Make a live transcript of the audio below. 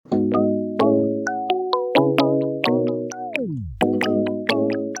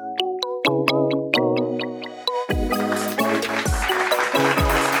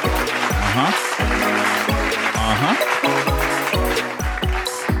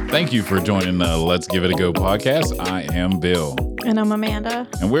Thank you for joining the Let's Give It a Go podcast. I am Bill. And I'm Amanda.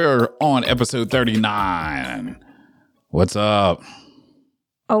 And we're on episode 39. What's up?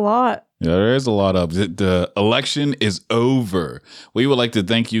 A lot. Yeah, there is a lot up. The election is over. We would like to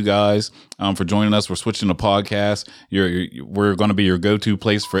thank you guys for joining us. We're switching to podcast. We're going to be your go-to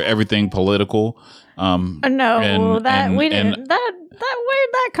place for everything political. Where'd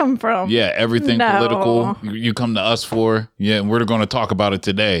that come from? Yeah, everything political. You come to us for. Yeah, and we're going to talk about it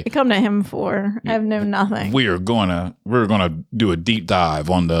today. You come to him for. I have known nothing. We're gonna do a deep dive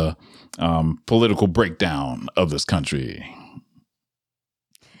on the political breakdown of this country.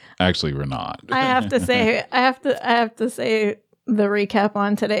 Actually, we're not. I have to say the recap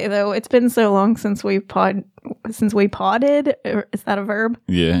on today though. It's been so long since we podded. Is that a verb?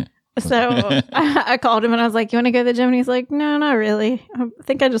 Yeah. So I called him and I was like, "You want to go to the gym?" And he's like, "No, not really. I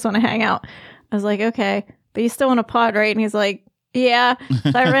think I just want to hang out." I was like, "Okay, but you still want to pod, right?" And he's like, "Yeah."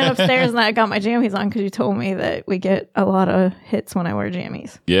 So I ran upstairs and I got my jammies on because you told me that we get a lot of hits when I wear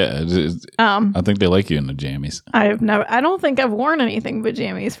jammies. Yeah, I think they like you in the jammies. I don't think I've worn anything but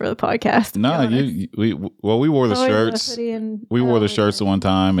jammies for the podcast. No, we wore the shirts. We wore the shirts at one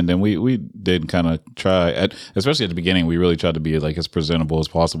time, and then we did kind of try especially at the beginning. We really tried to be like as presentable as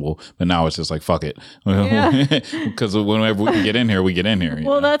possible, but now it's just like fuck it, because whenever we can get in here, we get in here.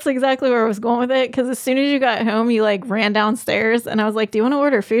 Well, that's exactly where I was going with it. Because as soon as you got home, you like ran downstairs. And I was like, "Do you want to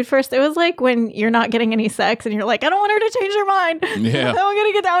order food first?" It was like when you're not getting any sex and you're like, "I don't want her to change her mind." Yeah. I'm going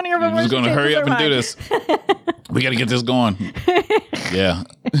to get down here before she's going to hurry up and do this. We got to get this going. Yeah.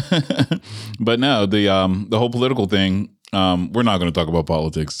 But no, the whole political thing, we're not going to talk about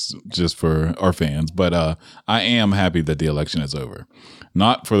politics just for our fans. But I am happy that the election is over.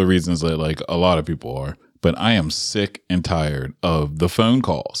 Not for the reasons that like a lot of people are. But I am sick and tired of the phone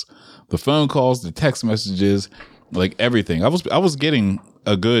calls. The text messages. Like everything. I was getting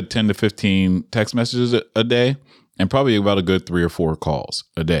a good 10 to 15 text messages a day and probably about a good 3 or 4 calls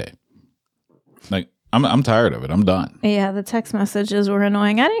a day. Like I'm tired of it. I'm done. Yeah, the text messages were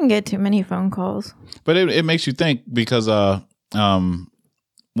annoying. I didn't get too many phone calls. But it makes you think because one,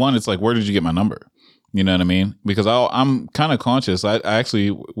 it's like, where did you get my number? You know what I mean? Because I'm kind of conscious. I actually,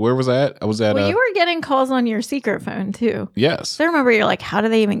 where was I at? I was at. Well, you were getting calls on your secret phone too. Yes. So I remember you're like, how do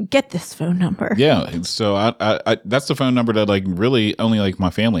they even get this phone number? Yeah. So I that's the phone number that like really only like my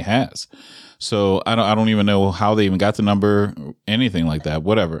family has. So I don't even know how they even got the number, anything like that,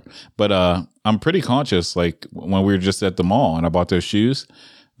 whatever. But I'm pretty conscious. Like when we were just at the mall and I bought those shoes,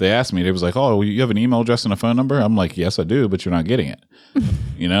 they asked me. They was like, "Oh, you have an email address and a phone number?" I'm like, "Yes, I do, but you're not getting it."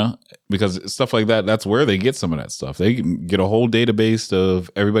 You know, because stuff like that, that's where they get some of that stuff. They can get a whole database of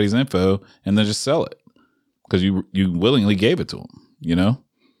everybody's info and then just sell it because you willingly gave it to them. You know,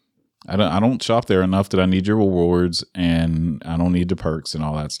 I don't shop there enough that I need your rewards and I don't need the perks and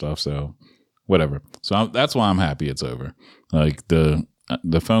all that stuff. So whatever. So that's why I'm happy it's over. Like the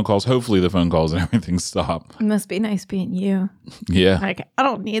phone calls, hopefully the phone calls and everything stop. It must be nice being you. Yeah. Like, I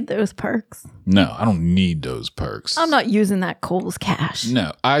don't need those perks. No, I don't need those perks. I'm not using that Kohl's cash.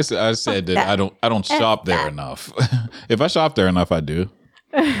 No, I said that I don't shop there enough. If I shop there enough, I do.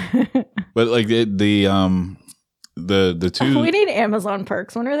 But like the two. We need Amazon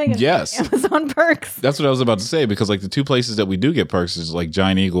perks. When are they going to Yes. Amazon perks? That's what I was about to say because like the two places that we do get perks is like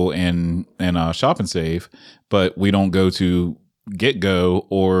Giant Eagle and Shop and Save, but we don't go to GetGo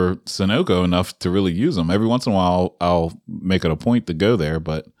or Sunoco enough to really use them. Every once in a while, I'll make it a point to go there,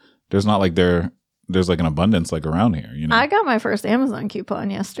 but there's not like there's like an abundance like around here. You know, I got my first Amazon coupon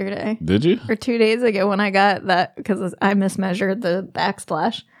yesterday. Did you? Or 2 days ago when I got that because I mismeasured the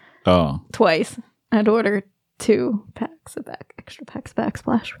backsplash. Oh, twice. I had to order 2 packs of extra packs of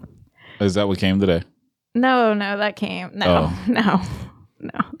backsplash. Is that what came today? No, that came. No.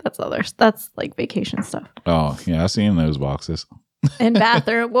 That's others. That's like vacation stuff. Oh, yeah, I seen those boxes. And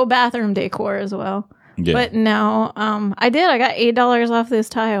bathroom decor as well. Yeah. But no, I got $8 off those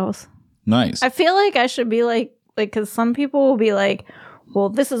tiles. Nice. I feel like I should be like, because some people will be like, well,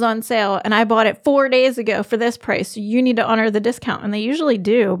 this is on sale and I bought it 4 days ago for this price. So you need to honor the discount. And they usually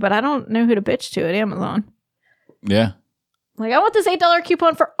do, but I don't know who to bitch to at Amazon. Yeah. Like, I want this $8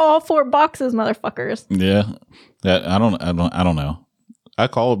 coupon for all 4 boxes, motherfuckers. Yeah. That I don't know. I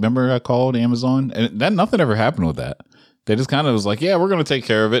called Amazon and nothing ever happened with that. They just kind of was like, yeah, we're going to take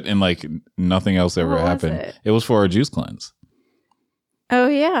care of it. And like nothing else ever happened. It was for our juice cleanse. Oh,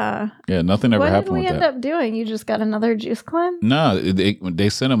 yeah. Yeah, nothing ever happened with that. What did we end up doing? You just got another juice cleanse? No, they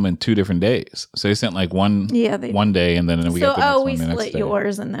sent them in 2 different days. So they sent like one day and then we got the next one the next day. We split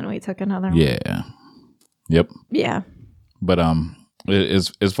yours and then we took another one. Yeah. Yep. Yeah. But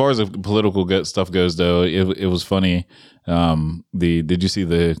As far as the political stuff goes, though, it was funny. Did you see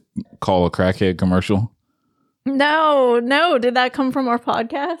the call a crackhead commercial? No. Did that come from our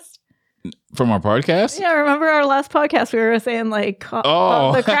podcast? From our podcast? Yeah, remember our last podcast? We were saying like,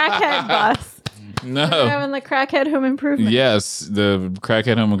 call the crackhead bus. No, we're having the crackhead home improvement. Yes, the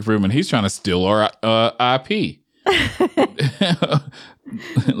crackhead home improvement. He's trying to steal our IP.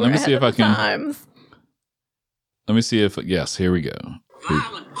 Let me see if I can. Times. Let me see if yes. Here we go.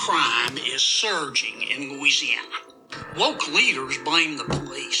 Violent crime is surging in Louisiana. Woke leaders blame the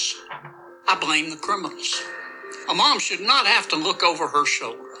police. I blame the criminals. A mom should not have to look over her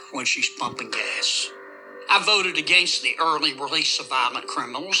shoulder when she's pumping gas. I voted against the early release of violent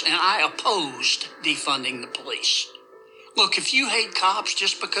criminals, and I opposed defunding the police. Look, if you hate cops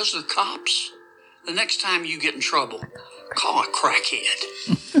just because they're cops, the next time you get in trouble, call a crackhead.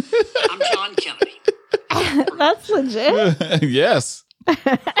 I'm John Kennedy. That's legit. Yes.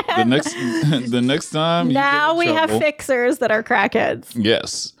 The next time now you we get in have trouble, fixers that are crackheads.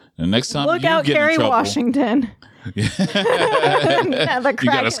 yes. The next time Look you out, get Kerry in trouble, Washington. you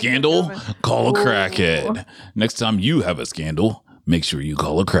got a scandal? Call a crackhead. Next time you have a scandal, make sure you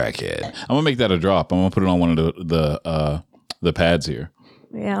call a crackhead. I'm gonna make that a drop. I'm gonna put it on one of the pads here.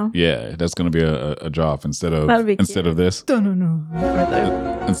 Yeah. Yeah, that's gonna be a drop instead of That'd be instead of this. No.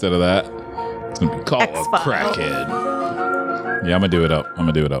 Instead of that, it's gonna be call a X-File. crackhead. Yeah, I'm gonna do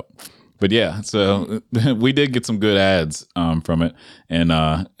it up. But yeah, so we did get some good ads from it,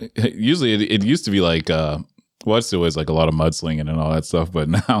 and usually it used to be like well, it still is like a lot of mudslinging and all that stuff, but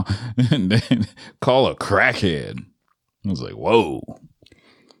now call a crackhead. I was like, whoa.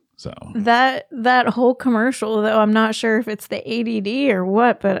 So That whole commercial, though, I'm not sure if it's the ADD or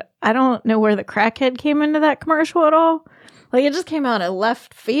what, but I don't know where the crackhead came into that commercial at all. Like, it just came out of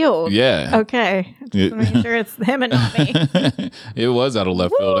left field. yeah. Okay. Just making sure it's him and not me. It was out of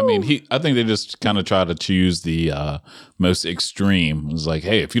left field. I mean, I think they just kind of try to choose the most extreme. It was like,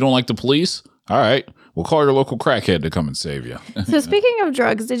 hey, if you don't like the police, all right, we'll call your local crackhead to come and save you. So, speaking of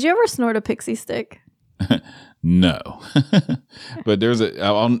drugs, did you ever snort a pixie stick? No. But there's I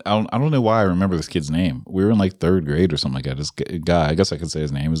don't know why I remember this kid's name. We were in like third grade or something like that. This guy, I guess I could say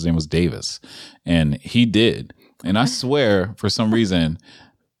his name. His name was Davis. And he did. And I swear, for some reason,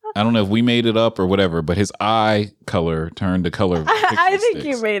 I don't know if we made it up or whatever, but his eye color turned the color of I think sticks.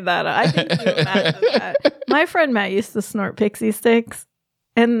 you made that up. I think you imagined that. My friend Matt used to snort pixie sticks.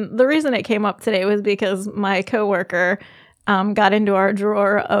 And the reason it came up today was because my coworker got into our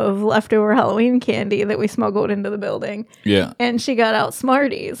drawer of leftover Halloween candy that we smuggled into the building. Yeah. And she got out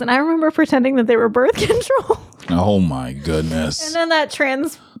Smarties. And I remember pretending that they were birth control. Oh my goodness. And then that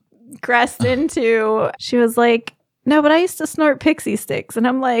transgressed into, she was like, no, but I used to snort pixie sticks. And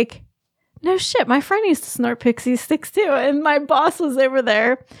I'm like, no shit, my friend used to snort pixie sticks too. And my boss was over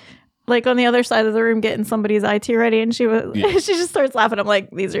there, like on the other side of the room getting somebody's IT ready. And she she just starts laughing. I'm like,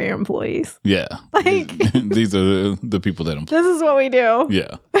 these are your employees. Yeah. Like, These are the people that this is what we do.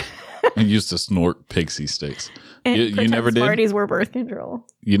 Yeah. I used to snort pixie sticks. And You pretend never did? Smarties were birth control.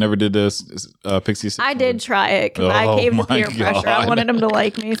 You never did this pixie stick? I did try it because I Oh caved to my peer pressure. I God. wanted him to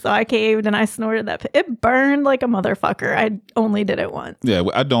like me, so I caved and I snorted that. It burned like a motherfucker. I only did it once. Yeah,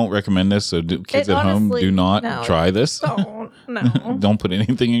 I don't recommend this. So kids It at home, honestly- do not no. try this. Don't. No. Don't put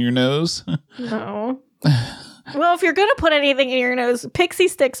anything in your nose. No. Well, if you're going to put anything in your nose, pixie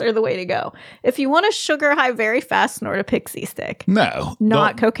sticks are the way to go. If you want a sugar high very fast, snort a pixie stick. No.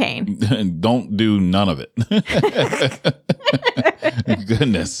 Not cocaine. Don't do none of it.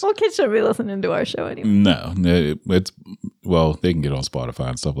 Goodness. Well, kids shouldn't be listening to our show anymore. No, it's well, they can get on Spotify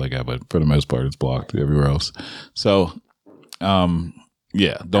and stuff like that, but for the most part, it's blocked everywhere else. So,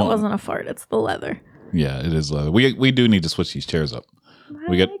 yeah, That don't. wasn't a fart. It's the leather. Yeah, it is leather. We do need to switch these chairs up.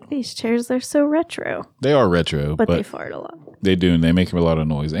 I like these chairs. They're so retro, They are retro, but but they fart a lot. they do, and they make a lot of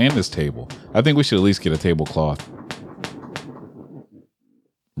noise. And this table, I think we should at least get a tablecloth.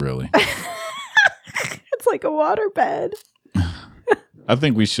 Really, It's like a waterbed. I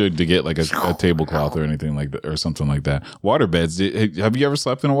think we should to get like a tablecloth or anything like that, or something like that. Waterbeds. Have you ever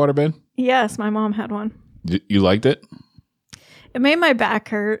slept in a waterbed? Yes, my mom had one. You liked it? It made my back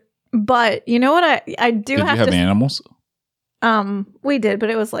hurt, but you know what? I do Did have you have to. animals? We did, but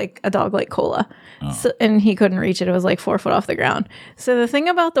it was like a dog like Cola. Oh. So, and he couldn't reach it. It was like 4 foot off the ground. So the thing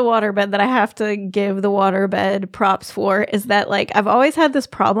about the waterbed that I have to give the waterbed props for is that like I've always had this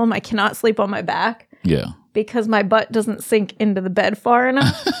problem. I cannot sleep on my back Yeah. because my butt doesn't sink into the bed far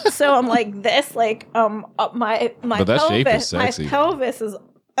enough. So I'm like this, like up my But that pelvis. shape is sexy. My pelvis is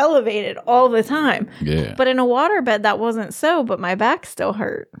elevated all the time. Yeah. But in a waterbed, that wasn't so, but my back still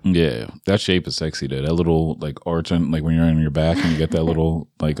hurt. Yeah. That shape is sexy, though. That little, like, arch, on, like, when you're on your back and you get that little,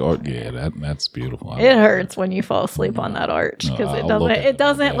 like, arch. Yeah, that's beautiful. It hurts when you fall asleep on that arch because it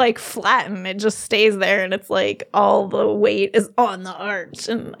doesn't like flatten. It just stays there, and it's like all the weight is on the arch,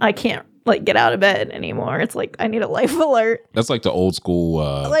 and I can't like get out of bed anymore. It's like I need a life alert. That's like the old school.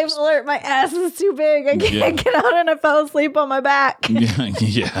 Life alert! My ass is too big. I can't get out, and I fell asleep on my back.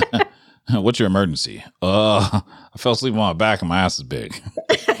 Yeah. What's your emergency? I fell asleep on my back and my ass is big.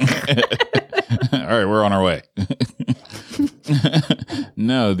 All right, we're on our way.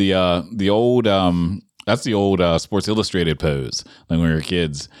 No, the old that's the old Sports Illustrated pose. Like when we were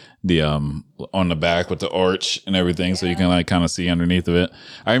kids, the on the back with the arch and everything, so you can like kind of see underneath of it.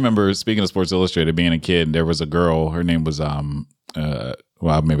 I remember, speaking of Sports Illustrated, being a kid, there was a girl. Her name was well,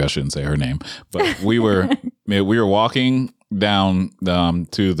 maybe I shouldn't say her name, but we were walking down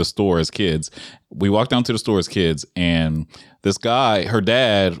to the store as kids. We walked down to the store as kids, and this guy, her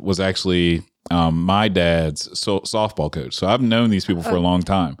dad was actually my dad's softball coach. So I've known these people for a long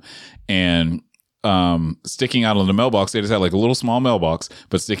time, and sticking out of the mailbox, they just had like a little small mailbox,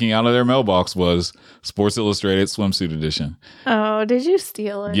 but sticking out of their mailbox was Sports Illustrated swimsuit edition. Oh, did you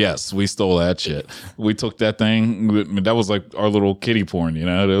steal it? Yes, we stole that shit. We took that thing. That was like our little kiddie porn, you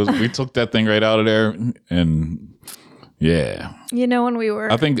know. We took that thing right out of there, and yeah. You know, when we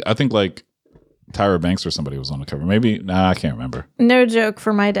were, I think like Tyra Banks or somebody was on the cover. Maybe, I can't remember. No joke,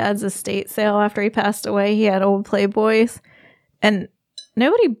 for my dad's estate sale after he passed away, he had old Playboys, and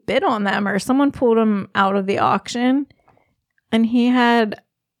nobody bid on them, or someone pulled them out of the auction, and he had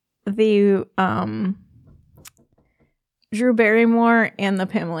the Drew Barrymore and the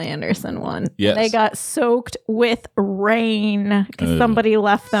Pamela Anderson one. Yes. They got soaked with rain because somebody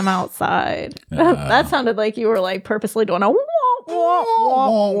left them outside. That sounded like you were like purposely doing a wah, wah,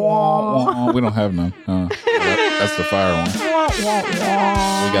 wah, wah. We don't have none. That's the fire one.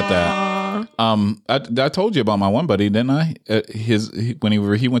 We got that. I told you about my one buddy, didn't I? When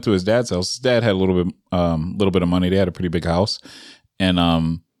he went to his dad's house, his dad had a little bit of money. They had a pretty big house,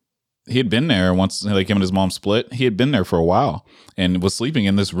 and he had been there once. Like him and his mom split. He had been there for a while and was sleeping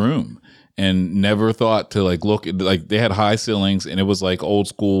in this room, and never thought to like look. Like they had high ceilings, and it was like old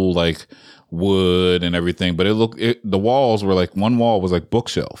school, like wood and everything. But the walls were like, one wall was like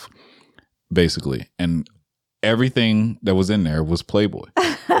bookshelf, basically, and everything that was in there was Playboy.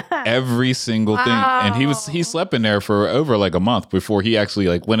 Every single thing. And he slept in there for over like a month before he actually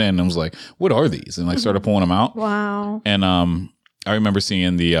like went in and was like, what are these? And like started pulling them out. Wow. And I remember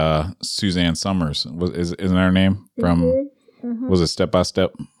seeing the Suzanne Summers, isn't her name? From was it Step by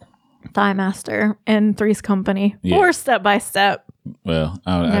Step? Thigh Master and Three's Company. Yeah. Or Step by Step. Well,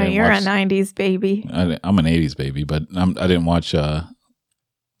 I no, didn't you're watch, a 90s baby. I'm an 80s baby, but I didn't watch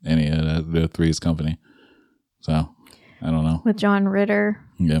any of the Three's Company. So I don't know. With John Ritter.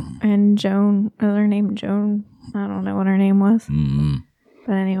 Yeah. And Joan. Was her name Joan? I don't know what her name was. Mm-hmm.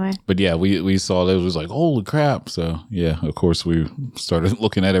 But anyway. But yeah, we saw that. It was like, holy crap. So yeah, of course we started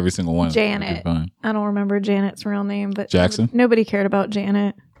looking at every single one. Janet. I don't remember Janet's real name, but Jackson? Nobody cared about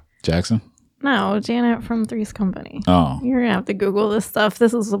Janet. Jackson? No, Janet from Three's Company. Oh. You're going to have to Google this stuff.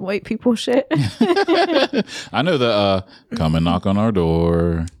 This is some white people shit. I know the come and knock on our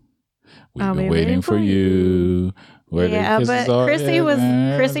door. We've been waiting for you. Yeah, but Chrissy was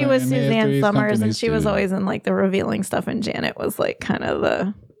Suzanne Summers, and she was always in like the revealing stuff, and Janet was like kind of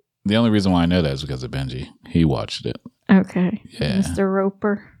the only reason why I know that is because of Benji. He watched it. Okay. Yeah. Mr.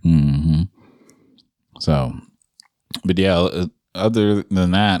 Roper. Mm-hmm. So, but yeah, other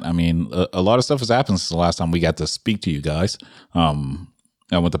than that, I mean, a lot of stuff has happened since the last time we got to speak to you guys. I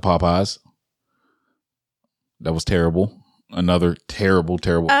went to Popeyes. That was terrible. Another terrible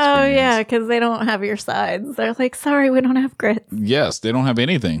experience. Oh, yeah, because they don't have your sides. They're like, sorry, we don't have grits. Yes, they don't have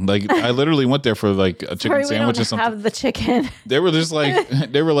anything. Like, I literally went there for like a chicken sandwich or something. We don't have the chicken. They were just like,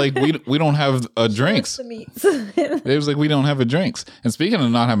 we don't have drinks. The meats. It was like, we don't have a drinks. And speaking of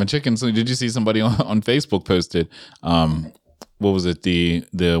not having chicken, so did you see somebody on Facebook posted, what was it?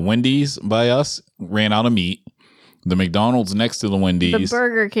 The Wendy's by us ran out of meat. The McDonald's next to the Wendy's. The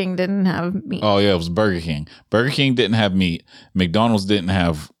Burger King didn't have meat. Oh, yeah, it was Burger King. Burger King didn't have meat. McDonald's didn't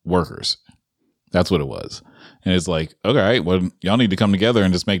have workers. That's what it was. And it's like, okay, all right, well, y'all need to come together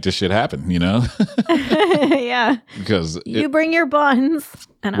and just make this shit happen, you know? Yeah. Because you bring your buns,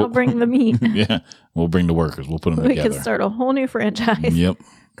 and I'll bring the meat. Yeah, we'll bring the workers. We'll put them together. We can start a whole new franchise. Yep.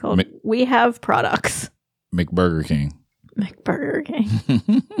 Called We Have Products. McBurger King. McBurger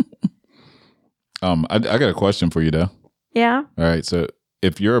King. I got a question for you, though. Yeah? All right, so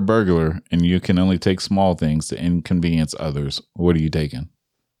if you're a burglar and you can only take small things to inconvenience others, what are you taking?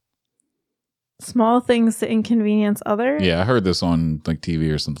 Small things to inconvenience others. Yeah, I heard this on like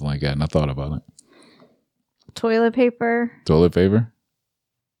TV or something like that, and I thought about it. Toilet paper. Toilet paper?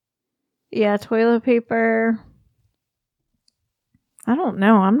 Yeah, toilet paper. I don't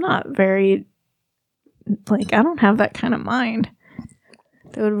know. I'm not very, like, I don't have that kind of mind.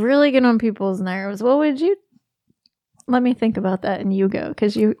 That would really get on people's nerves. What would you, let me think about that and you go,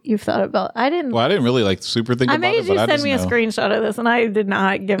 because you've thought about, I didn't really like super think I about it. made you send me a screenshot of this and I did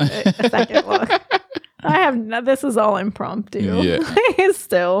not give it a second look. I have no, this is all impromptu. Yeah.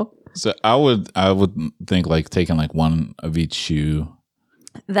 Still. So I would think like taking like one of each shoe.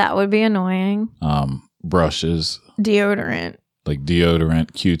 That would be annoying. Brushes. Deodorant. Like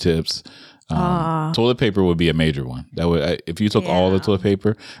deodorant, Q-tips. Toilet paper would be a major one. That would if you took all the toilet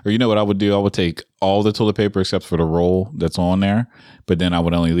paper, or you know what I would do? I would take all the toilet paper except for the roll that's on there, but then I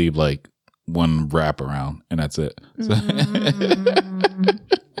would only leave like one wrap around, and that's it. So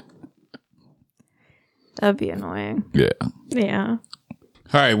That'd be annoying. Yeah. Yeah.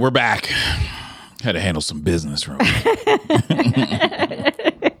 All right, we're back. Had to handle some business real quick.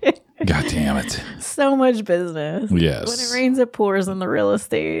 God damn it. So much business. Yes. When it rains, it pours in the real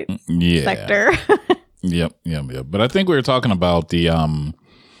estate sector. Yep. But I think we were talking about the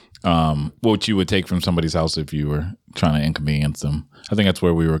what you would take from somebody's house if you were trying to inconvenience them. I think that's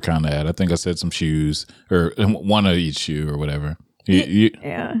where we were kind of at. I think I said some shoes or one of each shoe or whatever.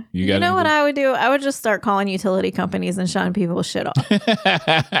 Yeah. You know what I would do? I would just start calling utility companies and shutting people's shit off.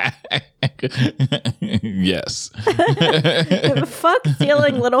 Yes. Fuck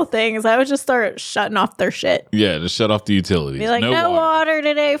stealing little things. I would just start shutting off their shit. Yeah, just shut off the utilities. Be like, no water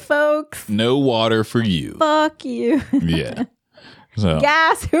today, folks. No water for you. Fuck you. Yeah. So.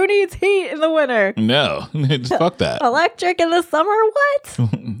 Gas. Who needs heat in the winter? No. Fuck that. Electric in the summer? What?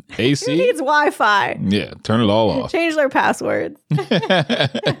 AC? Who needs Wi-Fi? Yeah. Turn it all off. Change their passwords.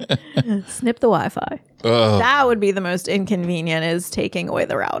 Snip the Wi-Fi. That would be the most inconvenient, is taking away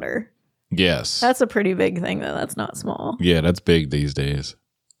the router. Yes. That's a pretty big thing, though. That's not small. Yeah, that's big these days.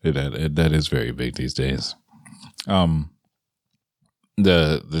 That is very big these days. To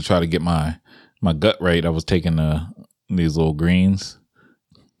try to get my gut right, I was taking these little greens.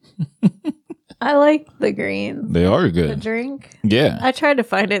 I like the greens. They are good. The drink? Yeah. I tried to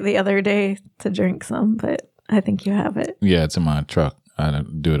find it the other day to drink some, but I think you have it. Yeah, it's in my truck. I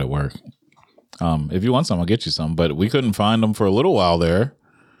do it at work. If you want some, I'll get you some. But we couldn't find them for a little while there.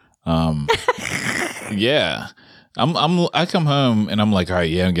 Yeah. I come home and I'm like, all right,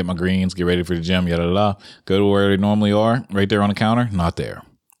 yeah, get my greens, get ready for the gym, yada yada. Go to where they normally are, right there on the counter, not there.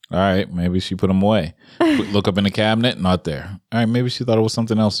 All right, maybe she put them away. Look up in the cabinet, not there. All right, maybe she thought it was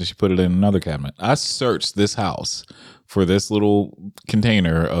something else and she put it in another cabinet. I searched this house for this little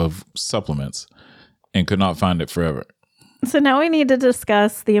container of supplements and could not find it forever. So now we need to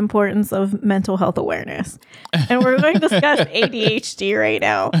discuss the importance of mental health awareness. And we're going to discuss ADHD right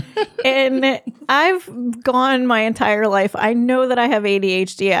now. And I've gone my entire life. I know that I have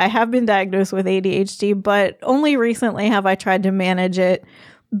ADHD. I have been diagnosed with ADHD, but only recently have I tried to manage it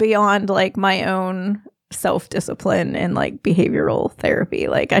beyond like my own self-discipline and like behavioral therapy.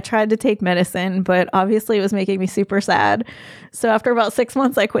 Like I tried to take medicine, but obviously it was making me super sad. So after about 6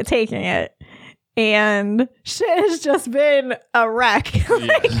 months, I quit taking it. And shit has just been a wreck.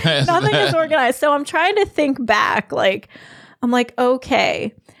 Like, nothing is organized. So I'm trying to think back. Like, I'm like,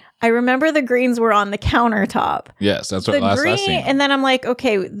 okay, I remember the greens were on the countertop. Yes, that's what last I seen. And then I'm like,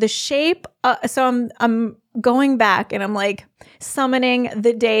 okay, the shape. So I'm going back and I'm like summoning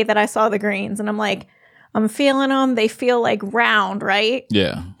the day that I saw the greens. And I'm like, I'm feeling them. They feel like round, right?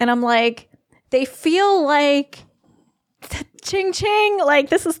 Yeah. And I'm like, they feel like ching ching. Like,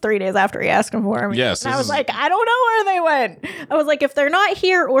 this is 3 days after he asked him for me. Yes. And I was like, I don't know where they went. I was like, if they're not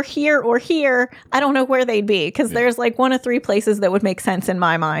here or here or here, I don't know where they'd be. Because there's like 1 of 3 places that would make sense in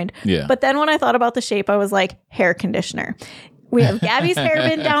my mind. Yeah. But then when I thought about the shape, I was like, hair conditioner. We have Gabby's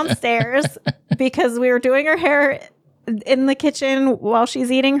hairband downstairs because we were doing her hair in the kitchen while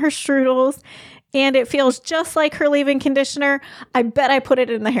she's eating her strudels. And it feels just like her leave-in conditioner. I bet I put it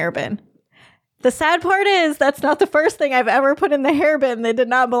in the hairbin. The sad part is that's not the first thing I've ever put in the hairbin that did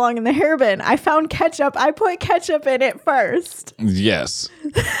not belong in the hairbin. I found ketchup. I put ketchup in it first. Yes.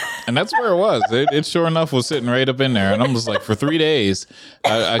 And that's where it was. It sure enough was sitting right up in there. And I'm just like, for 3 days,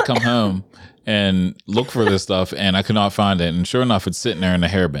 I come home and look for this stuff and I could not find it. And sure enough, it's sitting there in the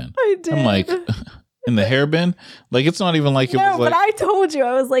hairbin. I did. I'm like, in the hairbin? Like, it's not even like it was like. No, but I told you.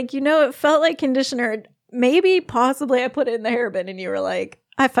 I was like, it felt like conditioner. Maybe, possibly I put it in the hairbin. And you were like,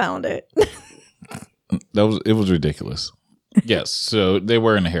 I found it. It was ridiculous. Yes, so they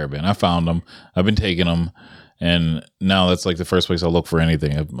were in the hairbin. I found them. I've been taking them, And now that's like the first place I look for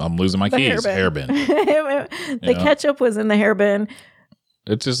anything. I'm losing my keys. Hairbin. The ketchup was in the hairbin.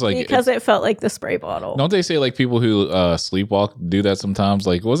 It's just like because it felt like the spray bottle. Don't they say like people who sleepwalk do that sometimes?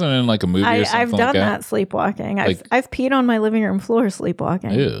 Like, wasn't it in like a movie or something? I've done that sleepwalking. I've peed on my living room floor sleepwalking.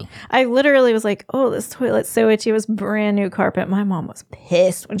 Ew. I literally was like, "Oh, this toilet's so itchy." It was brand new carpet. My mom was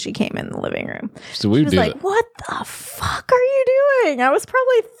pissed when she came in the living room. So we she was like, "What the fuck are you doing?" I was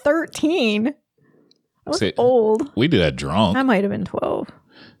probably 13. I was old. We do that drunk. I might have been 12.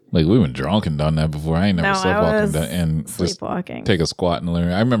 Like, we've been drunk and done that before. I ain't never sleepwalking and sleepwalking. Take a squat in the living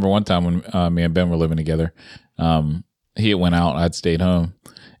room. I remember one time when me and Ben were living together. He had went out. I'd stayed home,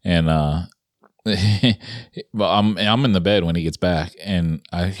 and I'm in the bed when he gets back, and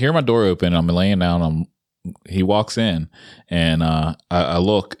I hear my door open. I'm laying down. He walks in, and I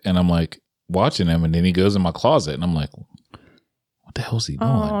look, and I'm like watching him, and then he goes in my closet, and I'm like, what the hell's he doing?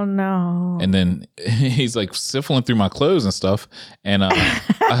 Oh no. And then he's like sifting through my clothes and stuff. And so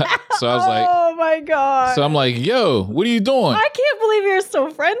I was like, oh my God. So I'm like, yo, what are you doing? I can't believe you're still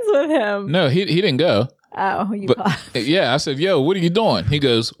friends with him. No, he didn't go. Oh, yeah, I said, yo, what are you doing? He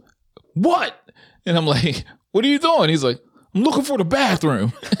goes, what? And I'm like, what are you doing? He's like, I'm looking for the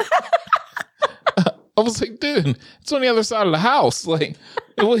bathroom. I was like, dude, it's on the other side of the house. Like,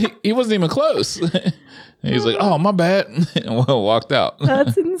 he wasn't even close. And he's like, oh, my bad. And walked out.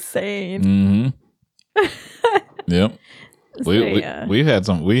 That's insane. Mm-hmm. Yep. We had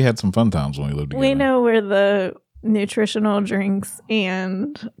some fun times when we lived together. We know where the nutritional drinks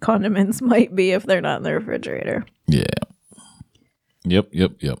and condiments might be if they're not in the refrigerator. Yeah. Yep.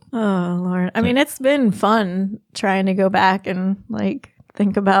 Oh, Lord. I mean, it's been fun trying to go back and like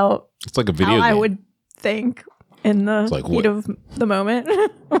think about it's like a video how game. I would think in the heat of the moment.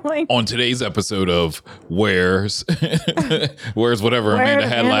 Like, on today's episode of Where's whatever Amanda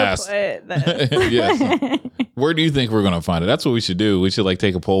had last. Yes. Where do you think we're going to find it? That's what we should do. We should like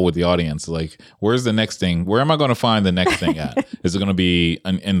take a poll with the audience. Like, where's the next thing? Where am I going to find the next thing at? Is it going to be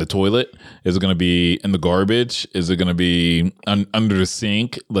in the toilet? Is it going to be in the garbage? Is it going to be under the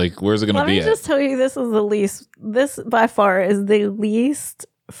sink? Like, where's it going to be at? Let me just tell you, this by far is the least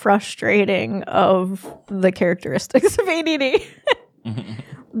frustrating of the characteristics of ADD.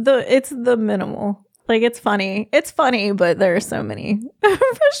 It's the minimal. Like, it's funny, but there are so many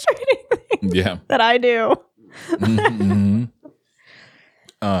frustrating things that I do. Mm-hmm.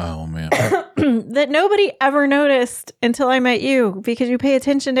 Oh man. That nobody ever noticed until I met you, because you pay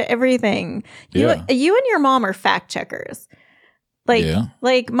attention to everything. You and your mom are fact checkers.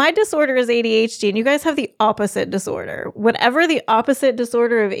 Like my disorder is ADHD, and you guys have the opposite disorder. Whatever the opposite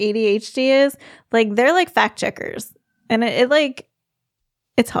disorder of ADHD is, like, they're like fact checkers, and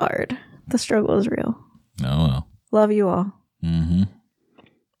it's hard. The struggle is real. Oh well. Love you all. Mm-hmm.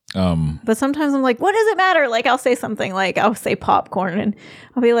 But sometimes I'm like, what does it matter? Like, I'll say something like, I'll say popcorn, and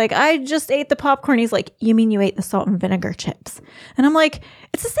I'll be like, I just ate the popcorn. He's like, you mean you ate the salt and vinegar chips? And I'm like,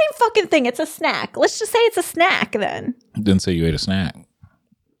 it's the same fucking thing. It's a snack. Let's just say it's a snack then. Didn't say you ate a snack.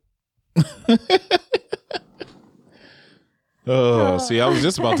 See, I was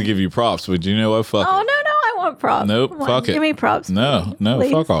just about to give you props, but you know what? Fuck it. No, I want props. Nope, fuck it. Give me props. No,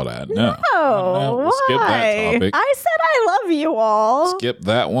 please. fuck all that. No, why? Skip that topic. I said I love you all. Skip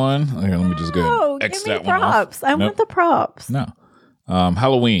that one. Here, let me just go and X that one off. Props. I want the props. No.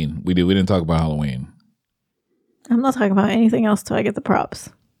 Halloween. We didn't talk about Halloween. I'm not talking about anything else till I get the props.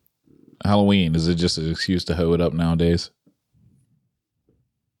 Halloween, is it just an excuse to hoe it up nowadays?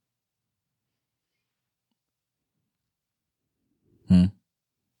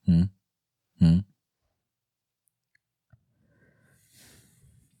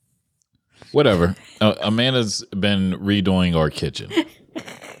 Whatever. Amanda's been redoing our kitchen,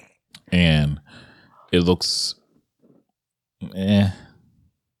 and it looks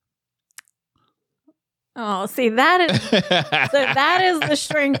Oh, see, that is the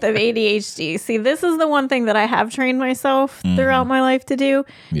strength of ADHD. See, this is the one thing that I have trained myself throughout my life to do.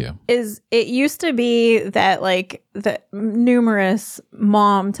 Yeah. Is it used to be that, like, the numerous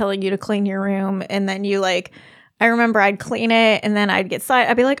mom telling you to clean your room, and then you, like, I remember I'd clean it, and then I'd get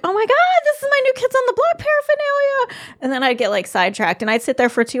I'd be like, oh my God, this is my new Kids on the Block paraphernalia. And then I'd get like sidetracked, and I'd sit there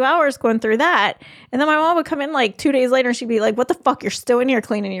for 2 hours going through that. And then my mom would come in like 2 days later, and she'd be like, what the fuck? You're still in here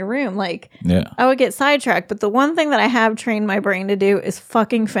cleaning your room. Like, I would get sidetracked. But the one thing that I have trained my brain to do is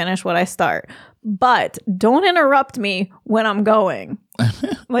fucking finish what I start. But don't interrupt me when I'm going.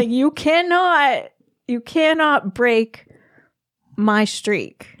 Like, you cannot break my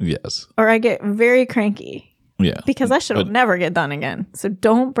streak. Yes. Or I get very cranky. Yeah. Because that shit will never get done again. So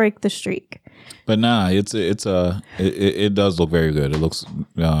don't break the streak. But nah, it does look very good. It looks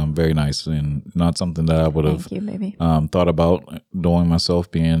very nice and not something that I would have Thank you, baby. thought about doing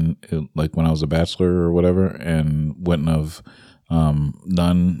myself, being like when I was a bachelor or whatever, and wouldn't have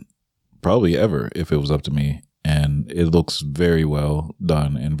done probably ever if it was up to me. And it looks very well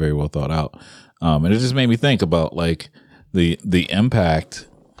done and very well thought out. And it just made me think about like the impact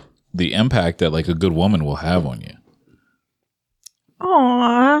that like a good woman will have on you.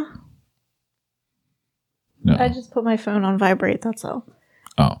 Aww. No. I just put my phone on vibrate. That's all.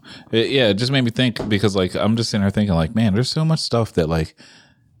 Oh, it just made me think because like I'm just sitting there thinking like, man, there's so much stuff that like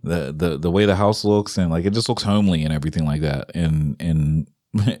the way the house looks and like it just looks homely and everything like that. And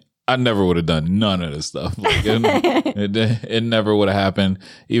I never would have done none of this stuff. Like, it never would have happened.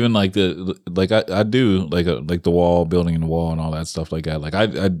 Even like I do like the wall, building in the wall and all that stuff like that. Like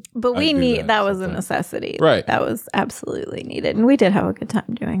But that was a necessity. Right. That was absolutely needed. And we did have a good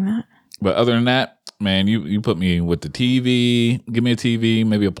time doing that. But other than that, man, you put me with the TV, give me a TV,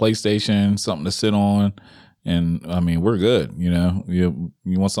 maybe a PlayStation, something to sit on. And I mean, we're good. You know, you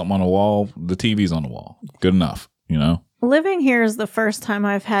want something on the wall, the TV's on the wall. Good enough, you know? Living here is the first time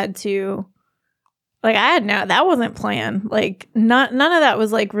I've had to, like, that wasn't planned. Like, none of that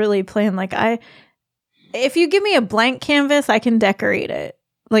was like really planned. Like, if you give me a blank canvas, I can decorate it.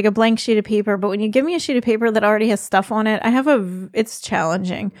 Like a blank sheet of paper, but when you give me a sheet of paper that already has stuff on it, it's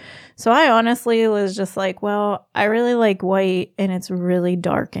challenging. So I honestly was just like, well, I really like white and it's really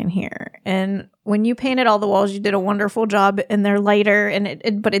dark in here. And when you painted all the walls, you did a wonderful job and they're lighter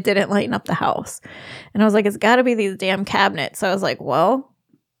but it didn't lighten up the house. And I was like, it's gotta be these damn cabinets. So I was like, well,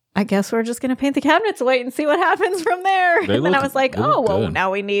 I guess we're just going to paint the cabinets white and see what happens from there. And then I was like, oh, well,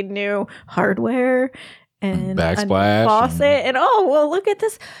 now we need new hardware. And backsplash, a faucet, and oh well, look at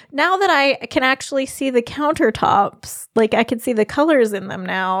this! Now that I can actually see the countertops, like I can see the colors in them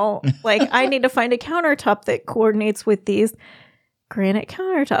now. Like I need to find a countertop that coordinates with these granite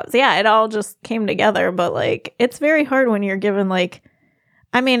countertops. Yeah, it all just came together. But like, it's very hard when you're given like,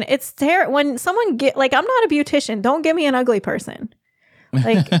 I mean, it's terrible when someone like I'm not a beautician. Don't give me an ugly person.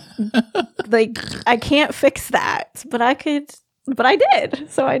 Like, like I can't fix that, but I could. But I did.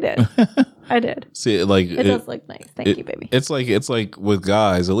 So I did. I did. See, like it does look nice. Thank you, baby. It's like with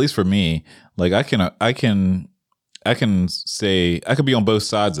guys, at least for me, like I can say I could be on both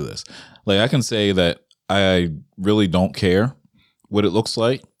sides of this. Like I can say that I really don't care what it looks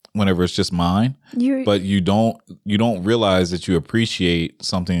like whenever it's just mine. But you don't realize that you appreciate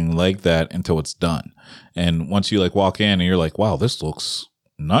something like that until it's done. And once you like walk in and you're like, wow, this looks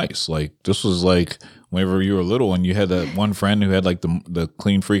nice. Like this was like whenever you were little and you had that one friend who had like the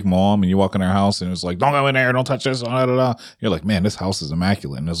clean freak mom and you walk in their house and it's like, don't go in there, don't touch this, blah, blah, blah. You're like, man, this house is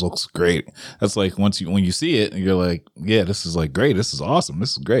immaculate and this looks great. That's like when you see it and you're like, yeah, this is like great. This is awesome.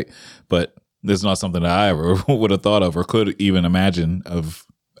 This is great. But it's not something that I ever would have thought of or could even imagine of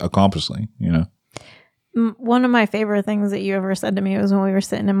accomplishing, you know? One of my favorite things that you ever said to me was when we were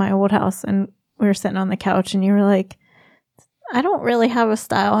sitting in my old house and we were sitting on the couch and you were like, I don't really have a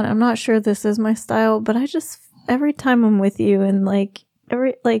style and I'm not sure this is my style, but I just, every time I'm with you and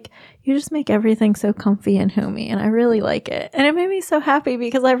you just make everything so comfy and homey and I really like it. And it made me so happy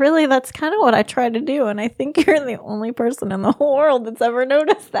because that's kind of what I try to do. And I think you're the only person in the whole world that's ever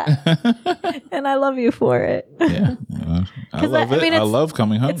noticed that. And I love you for it. Yeah. I love it. I love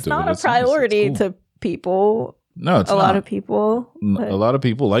coming home to it. It's not a priority to people. No, it's a not. lot of people. A lot of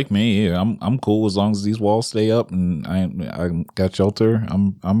people like me. Yeah, I'm cool as long as these walls stay up and I got shelter.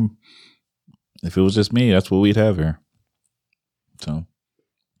 I'm. If it was just me, that's what we'd have here. So,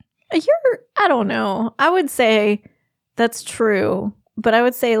 I don't know. I would say that's true, but I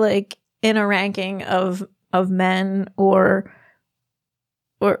would say like in a ranking of men or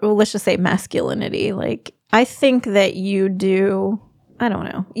let's just say masculinity. Like I think that you do. I don't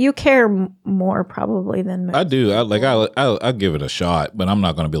know. You care more probably than most. I do. I'll give it a shot, but I'm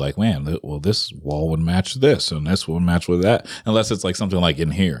not going to be like, man, well, this wall would match this and this would match with that, unless it's like something like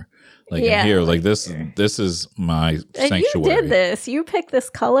in here, in here, like this is my sanctuary. You did this. You picked this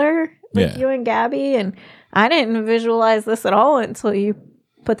color, you and Gabby, and I didn't visualize this at all until you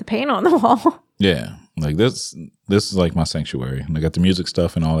put the paint on the wall. Yeah. Like this is like my sanctuary. And I got the music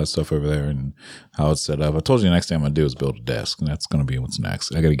stuff and all that stuff over there and how it's set up. I told you the next thing I'm going to do is build a desk, and that's going to be what's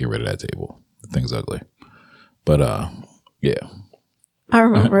next. I got to get rid of that table. The thing's ugly. But, yeah. I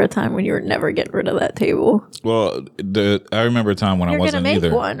remember a time when you were never getting rid of that table. Well, I remember a time when I wasn't either.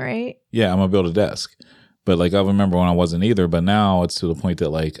 You're going to make one, right? Yeah, I'm going to build a desk. But, like, I remember when I wasn't either. But now it's to the point that,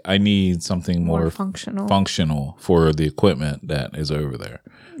 like, I need something more functional for the equipment that is over there.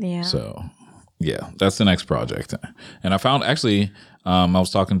 Yeah. So... Yeah, that's the next project. And I found actually, I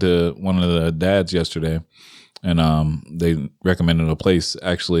was talking to one of the dads yesterday, and they recommended a place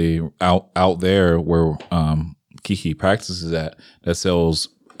actually out there where Kiki practices at that sells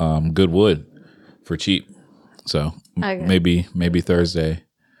good wood for cheap. So maybe Thursday.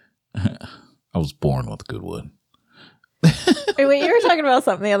 I was born with good wood. Wait, you were talking about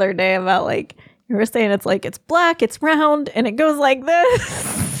something the other day about like you were saying it's like it's black, it's round, and it goes like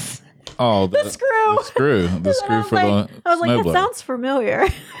this. Oh, the screw for I the was like, that snowblower. sounds familiar.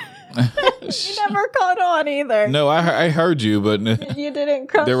 You never caught on either. No, I heard you, but You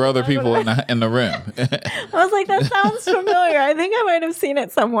didn't. there were other people in the room. I was like, that sounds familiar. I think I might have seen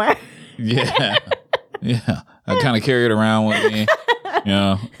it somewhere. Yeah. I kind of carry it around with me.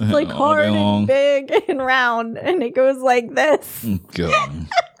 It's like all day hard long. and big and round, and it goes like this. God.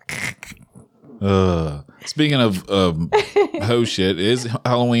 Speaking of hoe shit, is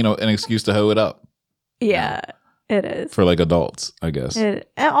Halloween an excuse to hoe it up Yeah, it is. for like adults? I guess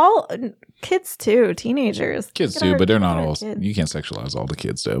All kids too, teenagers. kids Get our- too, but they're not get our all. kids. You can't sexualize all the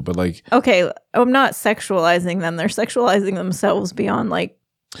kids though. But like, Okay, I'm not sexualizing them. They're sexualizing themselves beyond like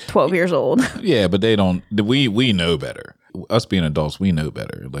 12 years old. yeah, but they don't. We know better. Us being adults, we know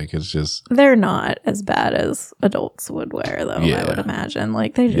better. Like it's just They're not as bad as adults would wear, though. Yeah. I would imagine.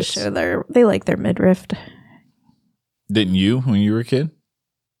 Like they just Yes. show they like their midriff. didn't you when you were a kid?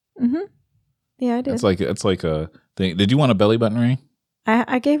 Mm-hmm. Yeah, I did. It's like a thing. Did you want a belly button ring?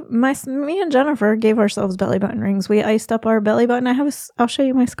 I gave me and Jennifer gave ourselves belly button rings. We iced up our belly button. I'll show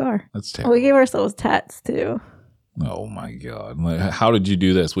you my scar. That's terrible. We gave ourselves tats too. Oh my god! Like, how did you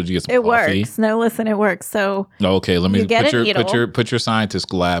do this? Would you get some It coffee? works. No, listen, it works. So Okay, let me You get put a your needle. put your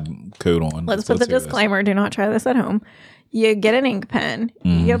scientist lab coat on. let's put the hear this. disclaimer: do not try this at home. You get an ink pen.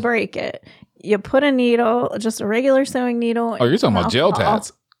 Mhm. You break it. You put a needle, just a regular sewing needle. Oh, you're talking about gel alcohol.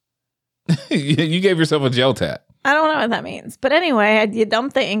 tats. You gave yourself a gel tat. I don't know what that means. But anyway, you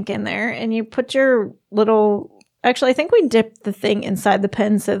dump the ink in there and you put your little. Actually, I think we dipped the thing inside the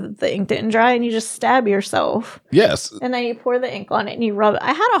pen so that the ink didn't dry, and you just stab yourself. Yes. And then you pour the ink on it and you rub it.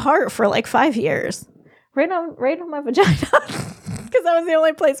 I had a heart for like 5 years. Right on my vagina. Because that was the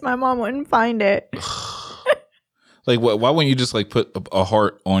only place my mom wouldn't find it. Like, why wouldn't you just like put a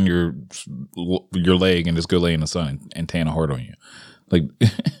heart on your leg and just go lay in the sun and tan a heart on you? Like,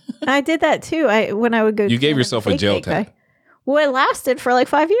 I did that too. When I would go. You gave tan yourself a fake gel ink, tat. Well, it lasted for like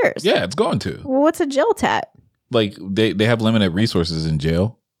 5 years. yeah, it's going to. Well, what's a gel tat? Like, they have limited resources in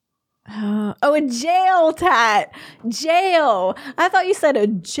jail. Oh, a jail tat. Jail. I thought you said a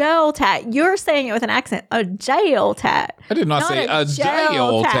gel tat. You're saying it with an accent. A jail tat. I did not say a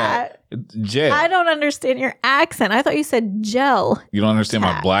jail tat. Jail. I don't understand your accent. I thought you said gel. You don't understand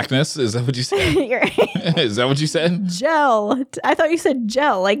my tat. blackness? Is that what you said? You're- Is that what you said? Gel. I thought you said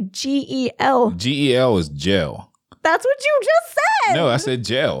gel, like GEL. GEL is gel. That's what you just said. No, I said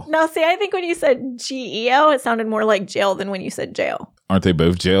gel. No, see, I think when you said GEL, it sounded more like jail than when you said jail. Aren't they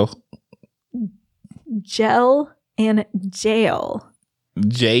both gel? Gel and jail.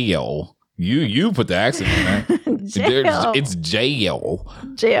 Jail. You put the accent in there. Jail. It's jail.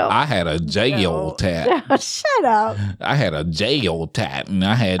 Jail. I had a jail tat. No, shut up. I had a jail tat, and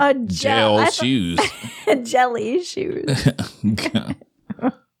I had A gel I thought- shoes. Jelly shoes.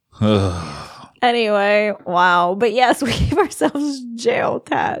 Anyway, wow. But yes, we gave ourselves jail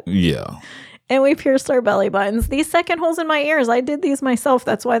tat. Yeah. And we pierced our belly buttons. These second holes in my ears, I did these myself.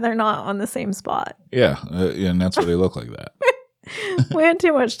 That's why they're not on the same spot. Yeah. And that's why they look like that. We had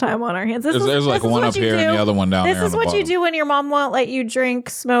too much time on our hands. There's like one up here and the other one down This there. is on the what you bottom. do when your mom won't let you drink,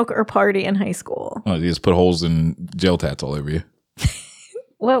 smoke, or party in high school. Oh, you just put holes in gel tats all over you.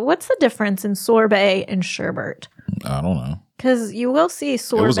 What's the difference in sorbet and sherbet? I don't know. Because you will see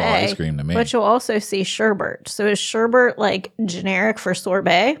sorbet, It was all ice cream to me. but you'll also see sherbet. So is sherbet like generic for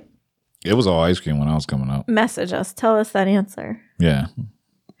sorbet? It was all ice cream when I was coming up. Message us. Tell us that answer. Yeah.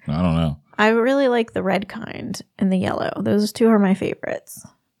 I don't know. I really like the red kind and the yellow. Those two are my favorites.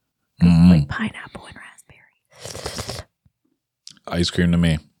 Mhm. Like pineapple and raspberry. Ice cream to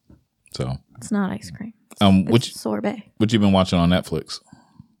me. So, It's not ice cream. what It's sorbet. you been watching on Netflix?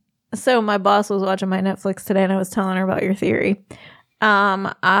 So my boss was watching my Netflix today and I was telling her about your theory.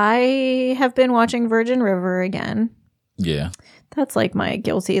 I have been watching Virgin River again. Yeah. That's like my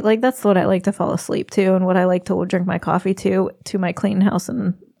guilty. Like that's what I like to fall asleep to and what I like to drink my coffee to my clean house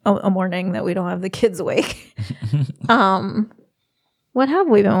in a morning that we don't have the kids awake. What have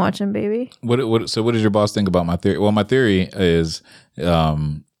we been watching, baby? So what does your boss think about my theory? Well, my theory is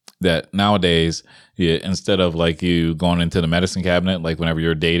that nowadays, instead of like you going into the medicine cabinet, like whenever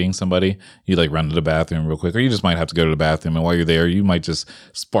you're dating somebody, you like run to the bathroom real quick, or you just might have to go to the bathroom, and while you're there, you might just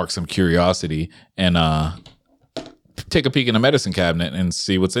spark some curiosity and take a peek in the medicine cabinet and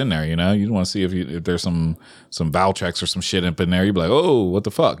see what's in there. You know, you want to see if there's some Valtrex or some shit up in there. You'd be like, oh, what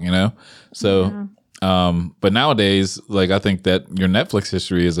the fuck, you know? So, but nowadays, like I think that your Netflix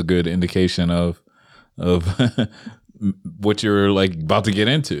history is a good indication of what you're like about to get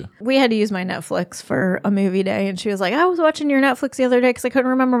into. We had to use my Netflix for a movie day, and she was like, I was watching your Netflix the other day because I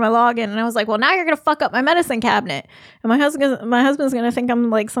couldn't remember my login. And I was like, well, now you're going to fuck up my medicine cabinet. And my husband's going to think I'm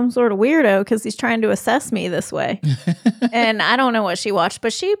like some sort of weirdo because he's trying to assess me this way. And I don't know what she watched,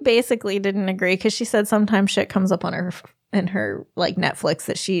 but she basically didn't agree because she said sometimes shit comes up on her in her like Netflix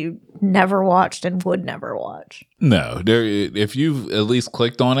that she never watched and would never watch. No, if you've at least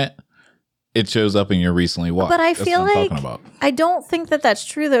clicked on it, it shows up in your recently watched. But I feel like I don't think that that's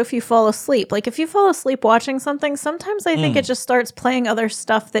true though. If you fall asleep, like if you fall asleep watching something, sometimes I think it just starts playing other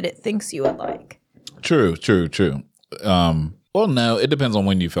stuff that it thinks you would like. True. Well, no, it depends on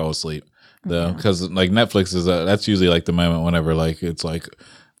when you fell asleep though, because like Netflix is that's usually like the moment whenever like it's like,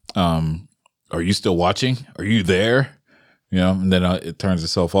 are you still watching? Are you there? You know, and then it turns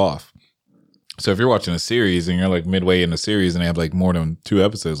itself off. So if you're watching a series and you're like midway in the series and they have like more than 2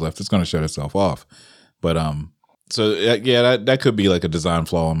 episodes left, it's going to shut itself off. But so yeah, that could be like a design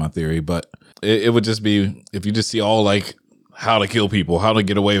flaw in my theory. But it would just be if you just see all like how to kill people, how to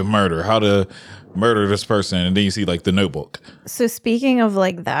get away with murder, how to murder this person, and then you see like The Notebook. So speaking of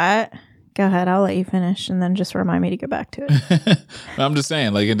like that, go ahead, I'll let you finish and then just remind me to go back to it. I'm just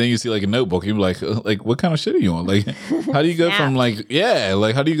saying, like, and then you see like a Notebook, you're like, what kind of shit are you on? Like, how do you go from like,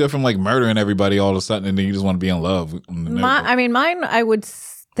 how do you go from like murdering everybody all of a sudden and then you just want to be in love? Mine, I would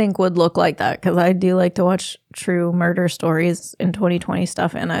think would look like that because I do like to watch true murder stories in 2020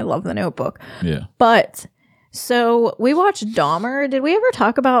 stuff, and I love The Notebook. Yeah. But so we watched Dahmer. Did we ever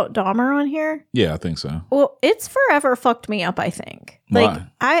talk about Dahmer on here? Yeah, I think so. Well, it's forever fucked me up, I think. Like,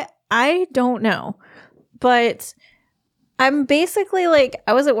 why? I don't know, but I'm basically like,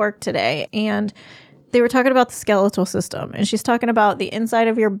 I was at work today and they were talking about the skeletal system, and she's talking about the inside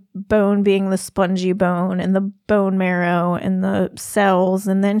of your bone being the spongy bone and the bone marrow and the cells.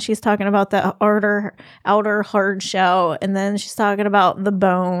 And then she's talking about the outer hard shell. And then she's talking about the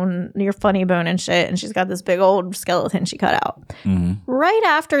bone, your funny bone and shit. And she's got this big old skeleton she cut out. Mm-hmm. Right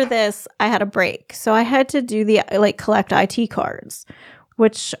after this, I had a break. So I had to do the collect IT cards,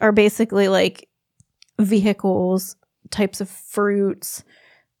 which are basically like vehicles, types of fruits,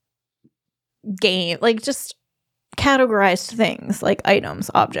 game, like just categorized things like items,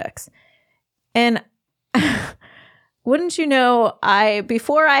 objects. And wouldn't you know,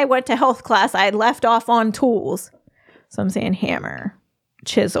 before I went to health class, I had left off on tools. So I'm saying hammer,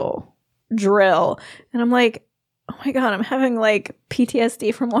 chisel, drill. And I'm like, oh my God, I'm having like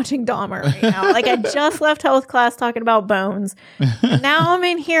PTSD from watching Dahmer right now. Like I just left health class talking about bones. And now I'm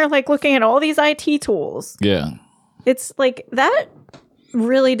in here like looking at all these IT tools. Yeah. It's like that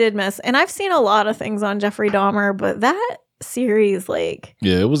really did miss. And I've seen a lot of things on Jeffrey Dahmer, but that series, like,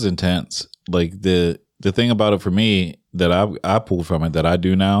 yeah, it was intense. Like the thing about it for me that I pulled from it that I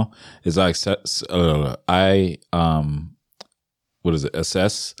do now is I assess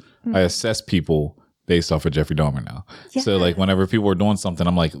people based off of Jeffrey Dahmer now. Yes. So like whenever people are doing something,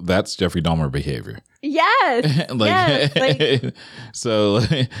 I'm like, that's Jeffrey Dahmer behavior. Yes. Yes. So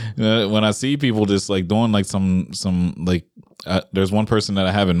when I see people just like doing like some like there's one person that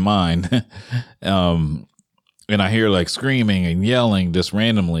I have in mind, and I hear like screaming and yelling just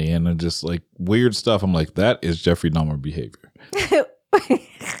randomly and just like weird stuff. I'm like, that is Jeffrey Dahmer behavior.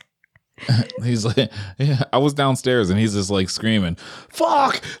 He's like, yeah, I was downstairs and he's just like screaming,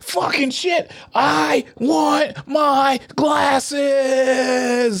 fucking shit, I want my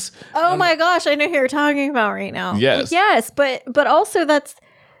glasses. Oh my gosh, I know who you're talking about right now. Yes, but also that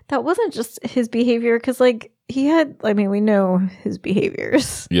wasn't just his behavior, because like he had, I mean, we know his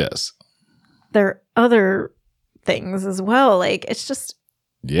behaviors. Yes, there are other things as well. Like it's just,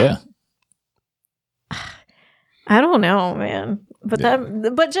 yeah, I don't know, man.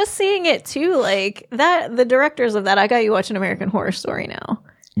 But just seeing it too, like that, the directors of that, I got you watching American Horror Story now.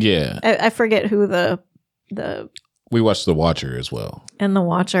 Yeah, I forget who the we watched The Watcher as well, and The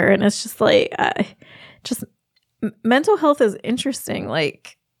Watcher, and it's just like, just mental health is interesting,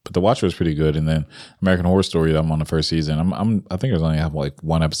 like. But The Watcher was pretty good, and then American Horror Story, I'm on the first season. I think there's only have like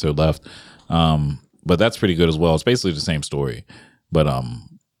 1 episode left, but that's pretty good as well. It's basically the same story, but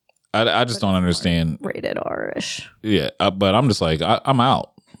I just don't understand. Rated R-ish. Yeah, but I'm just like, I'm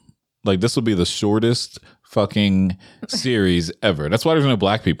out. Like, this will be the shortest fucking series ever. That's why there's no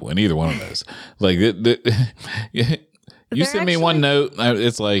black people in either one of those. Like, you send me one note,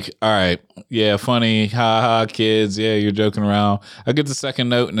 it's like, all right, yeah, funny, ha ha, kids, yeah, you're joking around. I get the second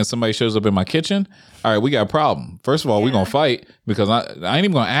note, and then somebody shows up in my kitchen. All right, we got a problem. First of all, we're gonna fight because I ain't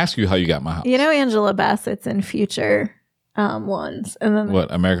even gonna ask you how you got my house. You know, Angela Bassett's in future ones, and then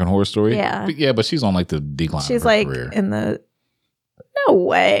what, American Horror Story? Yeah, but she's on like the decline. She's of her like career. in the. No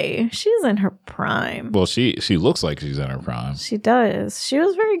way. She's in her prime. Well, she looks like she's in her prime. She does. She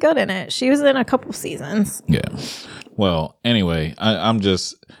was very good in it. She was in a couple seasons. Yeah. Well, anyway, I'm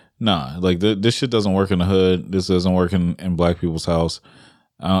just like this shit doesn't work in the hood. This doesn't work in black people's house.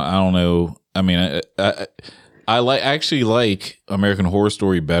 I don't know. I mean, I actually like American Horror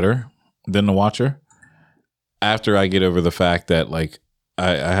Story better than The Watcher. After I get over the fact that like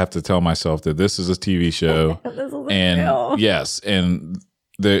I have to tell myself that this is a TV show, and real. yes, and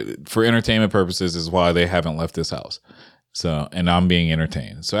for entertainment purposes is why they haven't left this house. So, and I'm being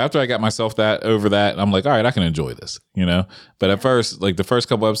entertained. So after I got myself over that, I'm like, all right, I can enjoy this, you know? But at first, like the first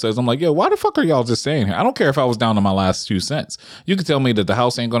couple episodes, I'm like, yo, why the fuck are y'all just staying here? I don't care if I was down to my last 2 cents. You can tell me that the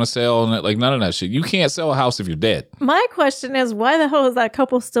house ain't going to sell and like none of that shit. You can't sell a house if you're dead. My question is, why the hell is that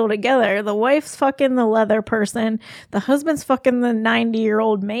couple still together? The wife's fucking the leather person. The husband's fucking the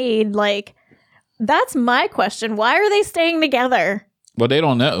 90-year-old maid. Like, that's my question. Why are they staying together? Well, they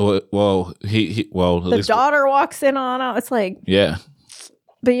don't know. Well, the daughter walks in on it. It's like, yeah.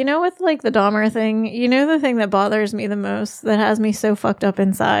 But you know, with like the Dahmer thing, you know, the thing that bothers me the most, that has me so fucked up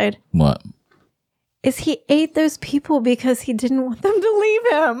inside, what is he ate those people because he didn't want them to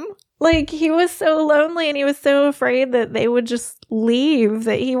leave him. Like, he was so lonely and he was so afraid that they would just leave,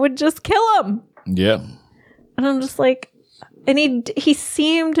 that he would just kill them. Yeah. And I'm just like, and he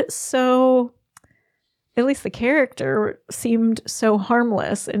seemed so. At least the character seemed so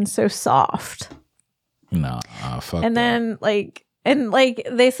harmless and so soft. No, fuck. And then like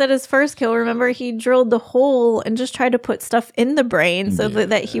they said his first kill, remember, he drilled the hole and just tried to put stuff in the brain so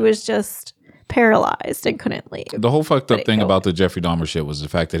that he was just paralyzed and couldn't leave. The whole fucked up thing about the Jeffrey Dahmer shit was the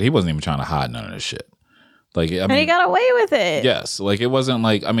fact that he wasn't even trying to hide none of this shit. Like, and he got away with it. Yes, like it wasn't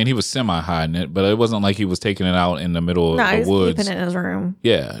like, I mean, he was semi-hiding it, but it wasn't like he was taking it out in the middle of the woods. No, he was keeping it in his room.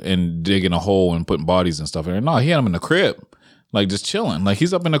 Yeah, and digging a hole and putting bodies and stuff in there. No, he had him in the crib, like just chilling. Like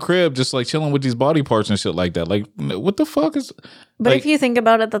he's up in the crib, just like chilling with these body parts and shit like that. Like, what the fuck is? But if you think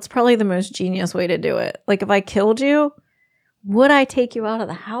about it, that's probably the most genius way to do it. Like, if I killed you, would I take you out of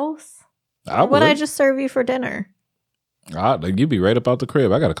the house? Or would I just serve you for dinner? Like, you'd be right about the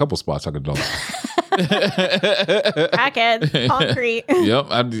crib. I got a couple spots I could do. Crackhead, concrete. Yep,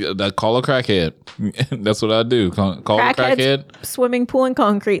 I call a crackhead. That's what I do. Call a crackhead. Swimming pool and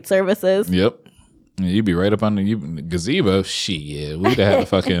concrete services. Yep. You'd be right up on the gazebo. Shit, we'd have had a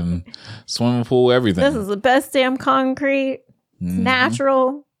fucking swimming pool, everything. This is the best damn concrete. It's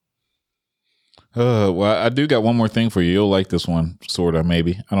natural. Well, I do got one more thing for you. You'll like this one, sort of,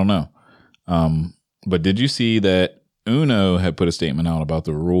 maybe. I don't know. But did you see that Uno had put a statement out about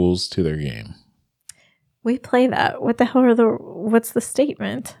the rules to their game? We play that. What the hell what's the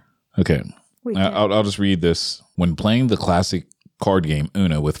statement? Okay. I'll just read this. When playing the classic card game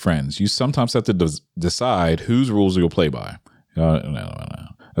Uno with friends, you sometimes have to decide whose rules you'll play by.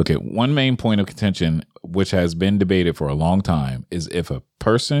 Okay. One main point of contention, which has been debated for a long time, is if a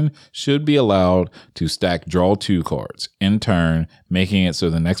person should be allowed to stack draw 2 cards in turn, making it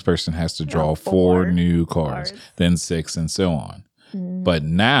so the next person has to draw 4 new cards, then 6, and so on. But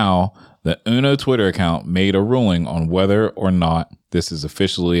now the Uno Twitter account made a ruling on whether or not this is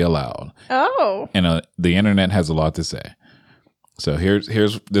officially allowed. Oh. And the internet has a lot to say. So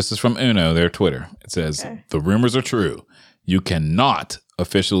this is from Uno, their Twitter. It says, The rumors are true. You cannot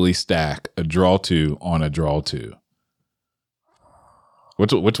officially stack a draw 2 on a draw 2.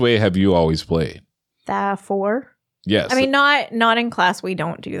 Which way have you always played? 4. Yes. I mean, not in class. We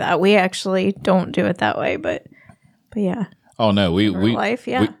don't do that. We actually don't do it that way. But yeah. Oh no, we life,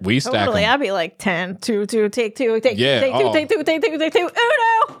 yeah. we stack totally. them. I'd be like 10, 2, 2, take 2, take 2, Yeah, take 2, take 2, take 2, take 2,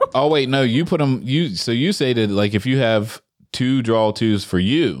 Uno. Oh wait, no, you put them. So you say that like if you have 2 draw 2s for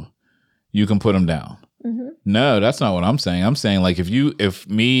you can put them down. Mm-hmm. No, that's not what I'm saying. I'm saying like if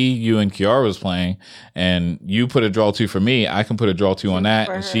me, you, and Kiara was playing, and you put a draw 2 for me, I can put a draw 2 on that,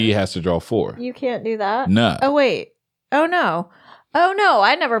 and she has to draw 4. You can't do that. No. Oh wait. Oh no.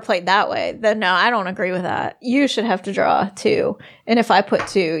 I never played that way. Then no, I don't agree with that. You should have to draw 2, and if I put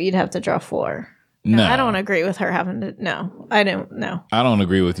 2, you'd have to draw 4. No, I don't agree with her having to. No, I don't know. I don't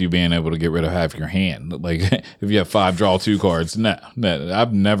agree with you being able to get rid of half your hand. Like if you have 5 draw 2 cards, no.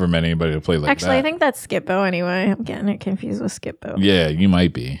 I've never met anybody to play like that. Actually, I think that's Skippo anyway. I'm getting it confused with Skippo. Yeah, you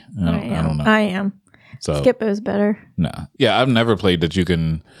might be. I don't know. I am. So Skippo's better. no. Yeah, I've never played that you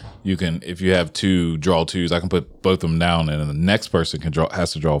can if you have 2 draw 2s, I can put both of them down and then the next person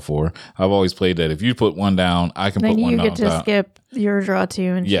has to draw 4. I've always played that if you put one down, I can Then put one down. you get to skip your draw 2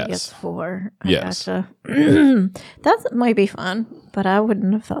 and Yes. she gets 4. I Yes. gotcha. That might be fun, but I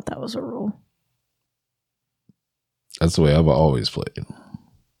wouldn't have thought that was a rule. That's the way I've always played.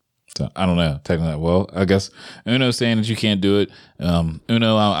 So I don't know. Technically, well, I guess Uno's saying that you can't do it.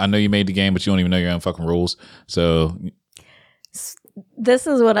 Uno, I know you made the game, but you don't even know your own fucking rules. So This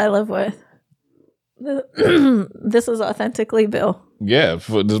is what I live with. This is authentically Bill. yeah,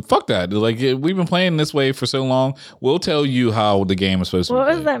 fuck that. Like we've been playing this way for so long. We'll tell you how the game is supposed to be What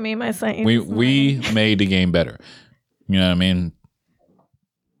played. does that mean by saying? We made the game better. You know what I mean?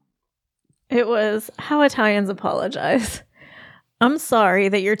 It was how Italians apologize. I'm sorry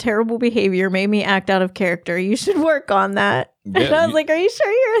that your terrible behavior made me act out of character. You should work on that. Yeah, and I was like, are you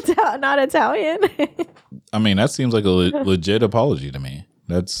sure you're not Italian? I mean, that seems like a legit apology to me.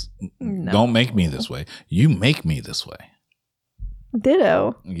 Don't make me this way. You make me this way.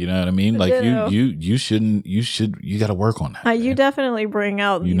 Ditto. You know what I mean? Like Ditto. you shouldn't. You got to work on that. You man. definitely bring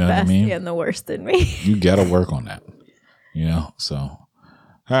out You the know what I best mean? and the worst in me. You got to work on that. You know. So, all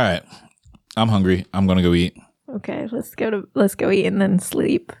right. I'm hungry. I'm gonna go eat. Okay, let's go eat and then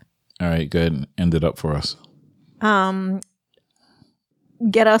sleep. All right. Good. And end it up for us.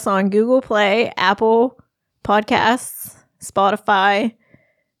 Get us on Google Play, Apple Podcasts, Spotify,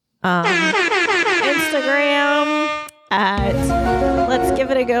 Instagram at Let's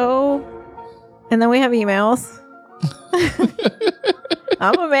Give It a Go. And then we have emails.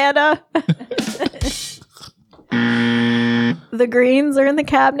 I'm Amanda. The greens are in the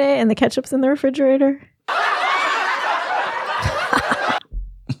cabinet and the ketchup's in the refrigerator.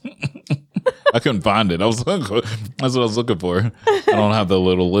 I couldn't find it. That's what I was looking for. I don't have the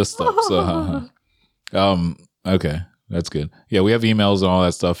little list up. So, okay, that's good. Yeah, we have emails and all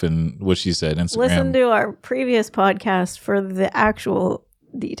that stuff, and what she said, Instagram. Listen to our previous podcast for the actual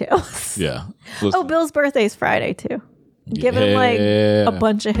details. Yeah. Oh, Listen. Bill's birthday's Friday too. Give him like a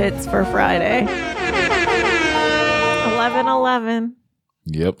bunch of hits for Friday. 11/11.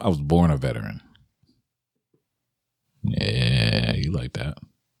 Yep, I was born a veteran. Yeah, you like that.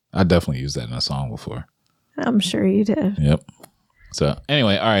 I definitely used that in a song before. I'm sure you did. Yep. So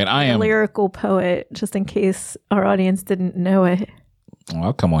anyway, all right, I am. Lyrical poet, just in case our audience didn't know it. Well,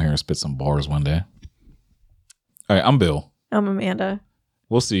 I'll come on here and spit some bars one day. All right, I'm Bill. I'm Amanda.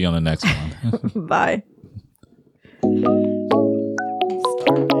 We'll see you on the next one. Bye.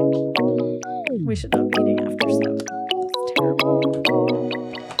 We should not be eating after 7. It's terrible.